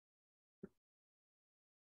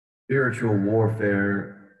spiritual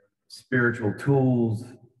warfare, spiritual tools,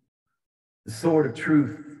 the sword of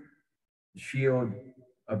truth, the shield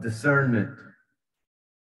of discernment,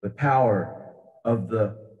 the power of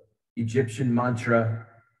the Egyptian mantra,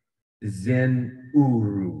 Zin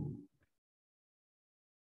Uru.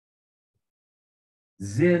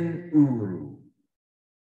 Zin Uru.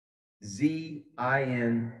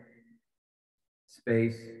 Z-I-N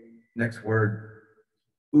space, next word,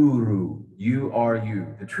 Uru,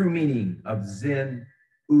 U-R-U. The true meaning of Zin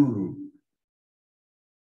Uru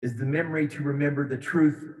is the memory to remember the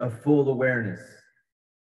truth of full awareness,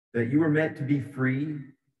 that you were meant to be free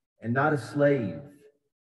and not a slave.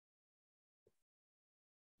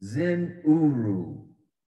 Zin Uru,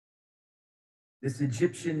 this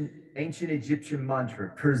ancient Egyptian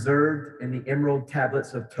mantra preserved in the Emerald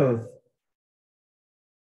Tablets of Thoth.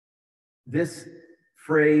 This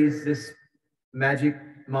phrase, this magic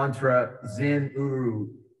mantra, Zin Uru,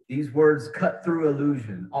 these words cut through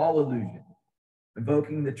illusion, all illusion,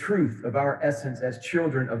 invoking the truth of our essence as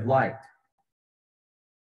children of light,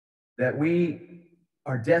 that we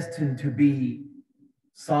are destined to be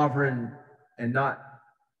sovereign and not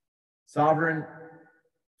sovereign,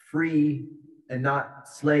 free, and not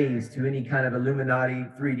slaves to any kind of Illuminati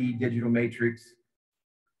 3D digital matrix.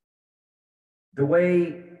 The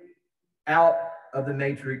way out of the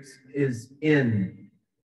matrix is in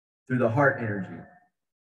through the heart energy.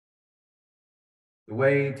 The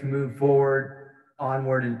way to move forward,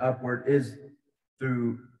 onward, and upward is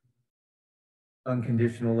through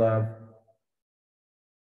unconditional love.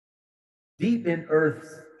 Deep in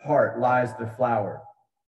Earth's heart lies the flower,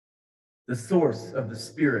 the source of the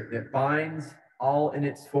spirit that binds all in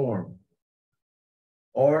its form.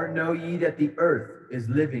 Or know ye that the earth is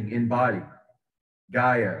living in body,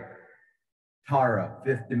 Gaia, Tara,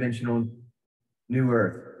 fifth dimensional new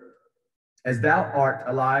earth, as thou art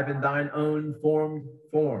alive in thine own formed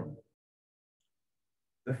form.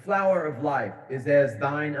 The flower of life is as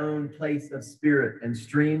thine own place of spirit and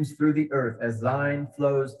streams through the earth as thine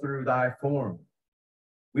flows through thy form.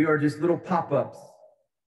 We are just little pop-ups,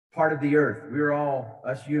 part of the earth. We are all,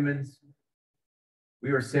 us humans, we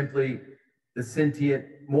are simply the sentient,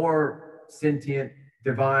 more sentient,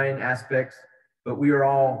 divine aspects, but we are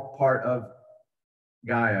all part of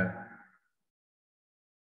Gaia,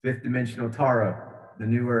 fifth dimensional Tara, the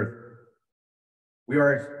new earth. We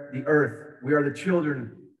are the earth. We are the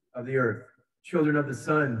children of the earth, children of the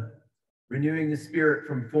sun, renewing the spirit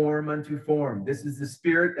from form unto form. This is the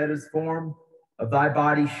spirit that is formed of thy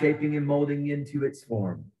body, shaping and molding into its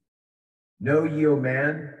form. Know ye, O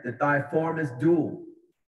man, that thy form is dual,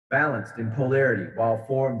 balanced in polarity while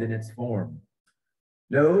formed in its form.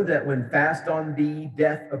 Know that when fast on thee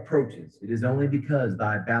death approaches, it is only because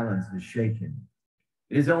thy balance is shaken.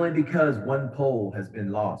 It is only because one pole has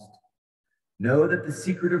been lost. Know that the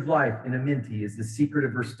secret of life in Amenti is the secret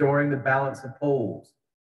of restoring the balance of poles.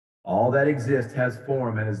 All that exists has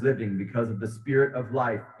form and is living because of the spirit of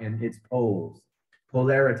life in its poles,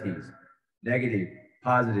 polarities, negative,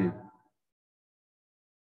 positive,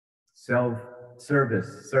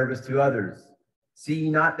 self-service, service to others. See ye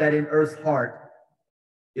not that in earth's heart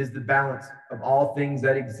is the balance of all things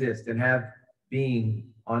that exist and have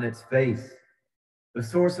being on its face. The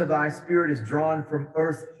source of thy spirit is drawn from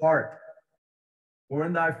earth's heart, for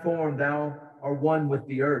in thy form thou art one with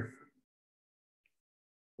the earth.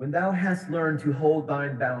 When thou hast learned to hold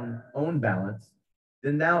thine own balance,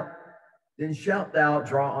 then shalt thou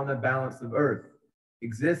draw on the balance of earth.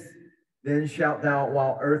 Exist, then shalt thou,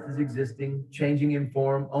 while earth is existing, changing in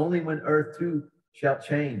form, only when earth too shalt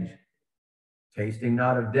change. Tasting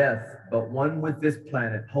not of death, but one with this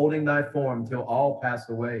planet, holding thy form till all pass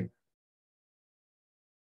away.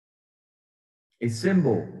 A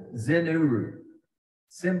symbol, Zin Uru.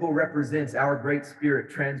 Symbol represents our great spirit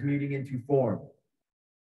transmuting into form.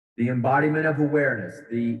 The embodiment of awareness,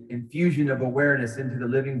 the infusion of awareness into the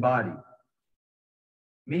living body.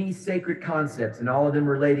 Many sacred concepts, and all of them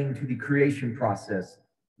relating to the creation process.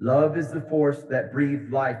 Love is the force that breathed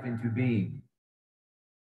life into being.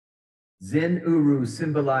 Zin Uru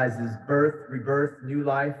symbolizes birth, rebirth, new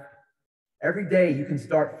life. Every day you can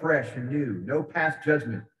start fresh and new, no past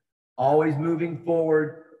judgment, always moving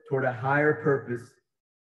forward toward a higher purpose,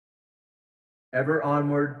 ever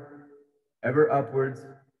onward, ever upwards,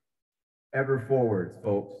 ever forwards,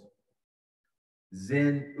 folks.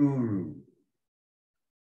 Zin Uru.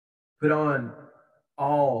 Put on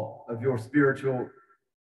all of your spiritual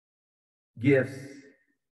gifts,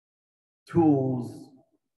 tools,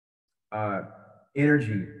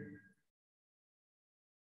 energy.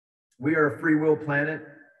 We are a free will planet,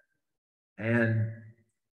 and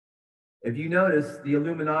If you notice, the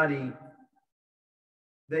Illuminati,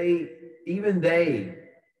 even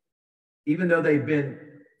though they've been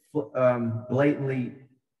blatantly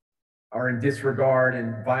are in disregard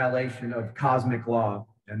and violation of cosmic law,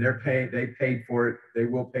 and they paid for it, they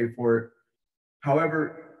will pay for it.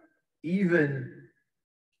 However, even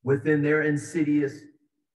within their insidious,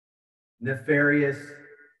 nefarious,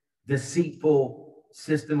 deceitful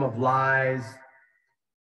system of lies,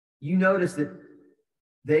 you notice that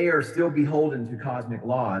they are still beholden to cosmic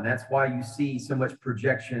law. And that's why you see so much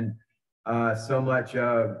projection, so much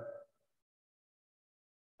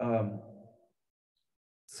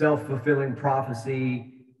self-fulfilling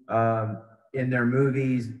prophecy in their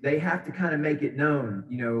movies. They have to kind of make it known,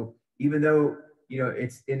 even though,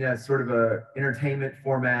 it's in a sort of a entertainment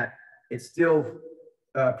format, it's still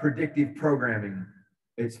predictive programming.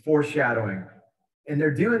 It's foreshadowing. And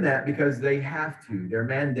they're doing that because they have to, they're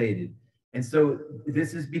mandated. And so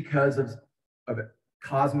this is because of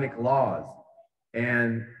cosmic laws.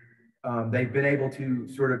 And they've been able to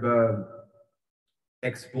sort of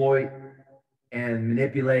exploit and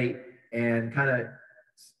manipulate and kind of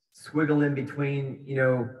squiggle in between,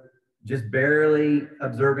 just barely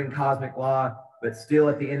observing cosmic law, but still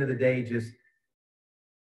at the end of the day, just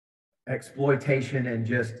exploitation and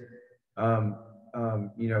just,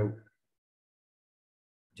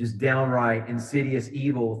 just downright insidious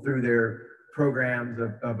evil through their programs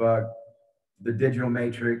of the digital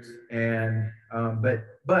matrix. And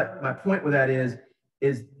but my point with that is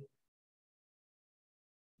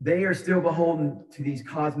they are still beholden to these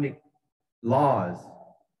cosmic laws.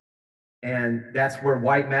 And that's where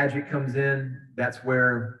white magic comes in. That's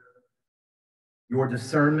where your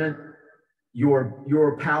discernment,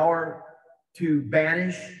 your power to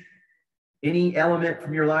banish any element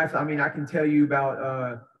from your life. I mean, I can tell you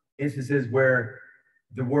about instances where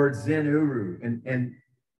the word Zin Uru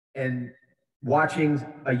and watching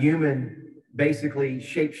a human basically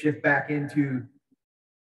shapeshift back into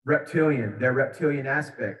their reptilian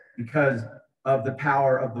aspect because of the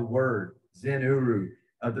power of the word Zin Uru,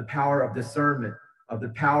 of the power of discernment, of the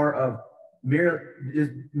power of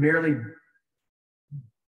merely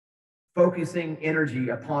focusing energy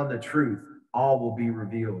upon the truth. All will be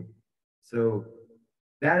revealed. So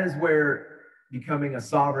that is where becoming a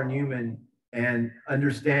sovereign human and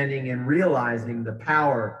understanding and realizing the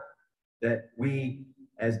power that we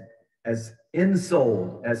as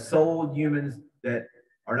souled humans that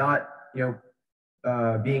are not,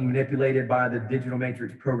 being manipulated by the digital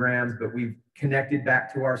matrix programs, but we've connected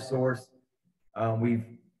back to our source. We've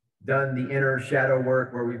done the inner shadow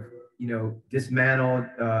work where we've, dismantled,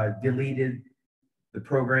 deleted the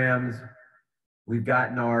programs. We've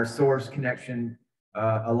gotten our source connection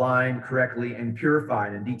aligned correctly and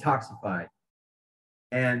purified and detoxified.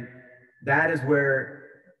 And that is where,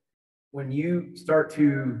 when you start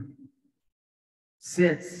to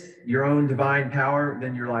sense your own divine power,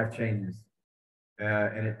 then your life changes.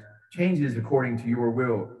 And it changes according to your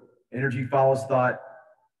will. Energy follows thought,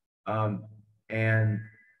 and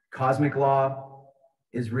cosmic law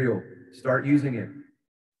is real. Start using it.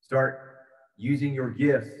 Start using your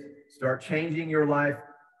gifts. Start changing your life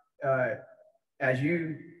as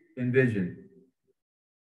you envision.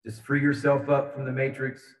 Just free yourself up from the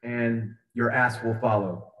matrix and your ass will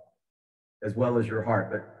follow, as well as your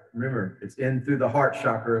heart. But remember, it's in through the heart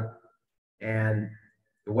chakra, and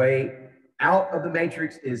the way out of the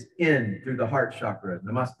matrix is in through the heart chakra.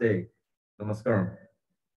 Namaste. Namaskaram.